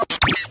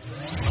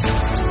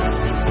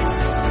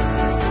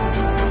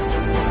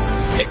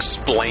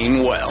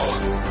Explain Well.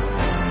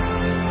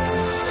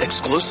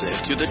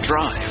 Exclusive to The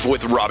Drive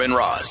with Robin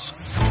Ross.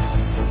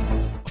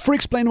 For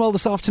Explain Well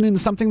this afternoon,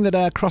 something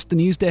that crossed the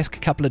news desk a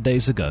couple of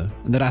days ago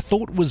and that I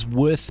thought was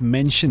worth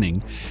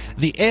mentioning.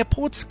 The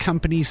Airports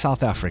Company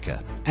South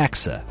Africa,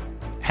 AXA,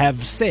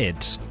 have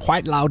said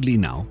quite loudly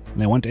now,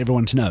 and they want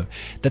everyone to know,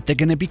 that they're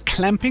going to be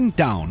clamping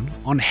down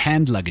on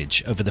hand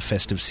luggage over the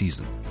festive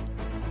season.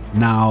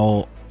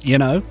 Now,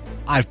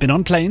 I've been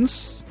on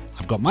planes.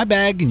 I've got my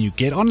bag and you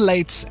get on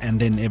late and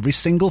then every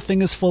single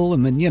thing is full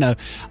and then,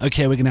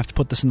 okay, we're going to have to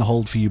put this in the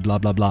hold for you, blah,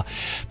 blah, blah.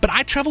 But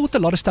I travel with a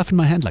lot of stuff in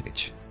my hand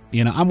luggage.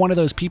 I'm one of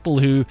those people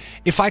who,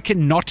 if I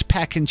can not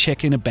pack and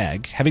check in a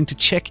bag, having to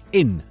check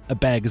in a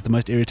bag is the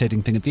most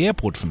irritating thing at the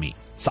airport for me.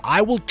 So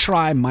I will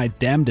try my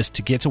damnedest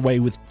to get away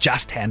with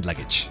just hand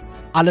luggage.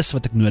 Alles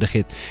wat ek nodig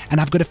het.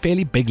 And I've got a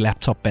fairly big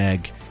laptop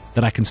bag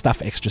that I can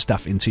stuff extra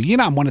stuff into.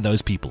 I'm one of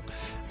those people.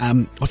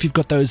 Or if you've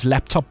got those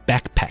laptop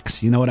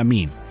backpacks, you know what I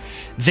mean.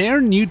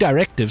 Their new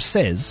directive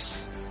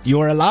says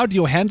you're allowed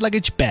your hand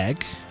luggage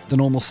bag, the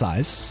normal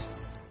size,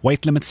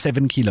 weight limit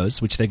 7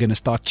 kilos, which they're going to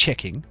start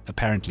checking,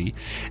 apparently,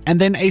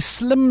 and then a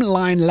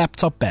slimline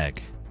laptop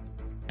bag.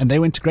 And they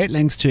went to great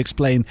lengths to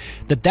explain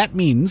that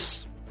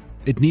means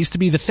it needs to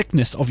be the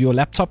thickness of your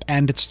laptop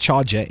and its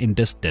charger in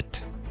this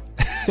dit.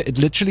 It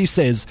literally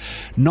says,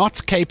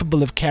 not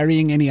capable of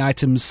carrying any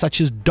items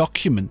such as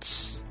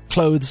documents,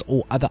 clothes,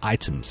 or other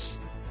items.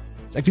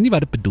 So ek weet nie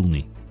wat dit bedoel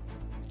nie.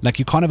 Like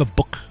you can't have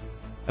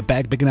a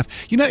bag big enough.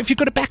 If you've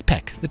got a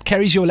backpack that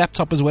carries your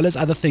laptop as well as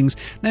other things,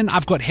 then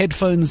I've got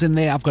headphones in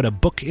there, I've got a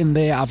book in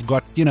there, I've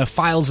got,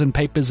 files and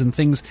papers and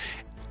things.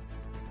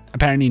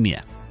 Apparently,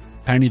 yeah.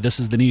 Apparently this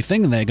is the new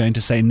thing and they're going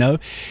to say no.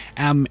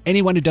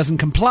 Anyone who doesn't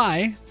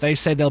comply, they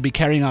say they'll be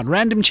carrying out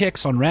random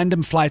checks on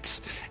random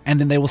flights and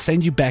then they will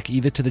send you back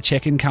either to the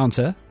check-in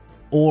counter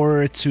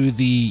or to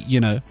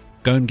the,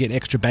 go and get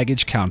extra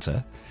baggage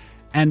counter.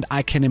 And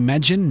I can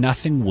imagine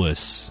nothing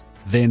worse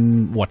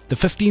than, the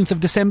 15th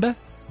of December?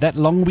 That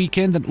long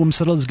weekend that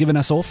Cyril has given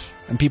us off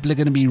and people are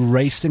going to be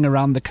racing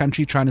around the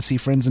country trying to see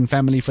friends and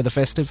family for the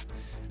festive.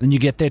 And you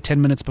get there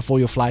 10 minutes before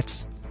your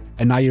flights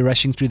and now you're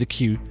rushing through the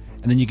queue.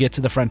 And then you get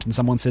to the front and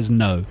someone says,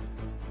 no,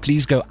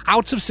 please go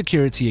out of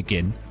security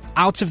again,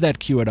 out of that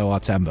queue at OR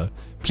Tambo.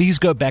 Please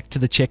go back to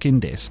the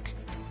check-in desk.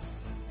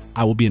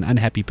 I will be an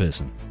unhappy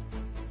person.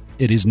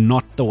 It is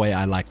not the way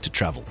I like to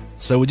travel.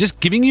 So we're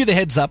just giving you the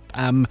heads up.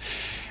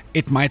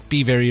 It might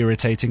be very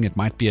irritating. It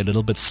might be a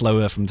little bit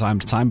slower from time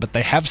to time, but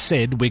they have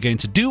said we're going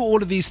to do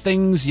all of these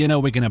things. We're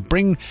going to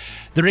bring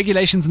the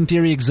regulations in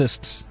theory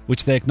exist,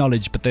 which they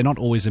acknowledge, but they're not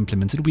always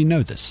implemented. We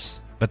know this,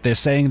 but they're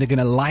saying they're going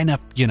to line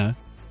up,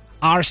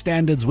 our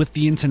standards with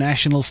the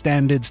international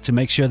standards to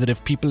make sure that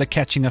if people are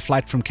catching a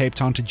flight from Cape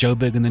Town to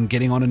Joburg and then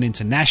getting on an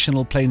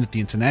international plane, that the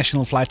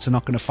international flights are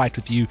not going to fight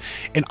with you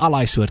in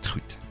allerlei soort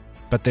goed.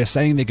 But they're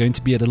saying they're going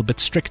to be a little bit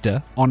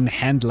stricter on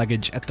hand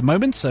luggage at the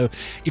moment. So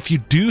if you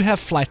do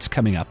have flights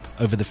coming up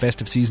over the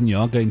festive season, you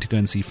are going to go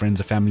and see friends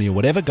or family or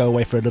whatever, go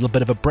away for a little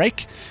bit of a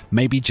break,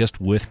 maybe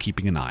just worth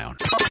keeping an eye on.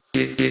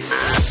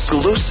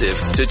 Exclusive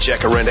to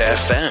Jacaranda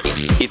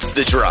FM. It's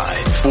The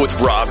Drive with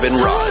Rob and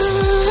Ross.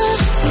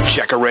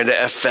 Jacaranda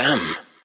FM.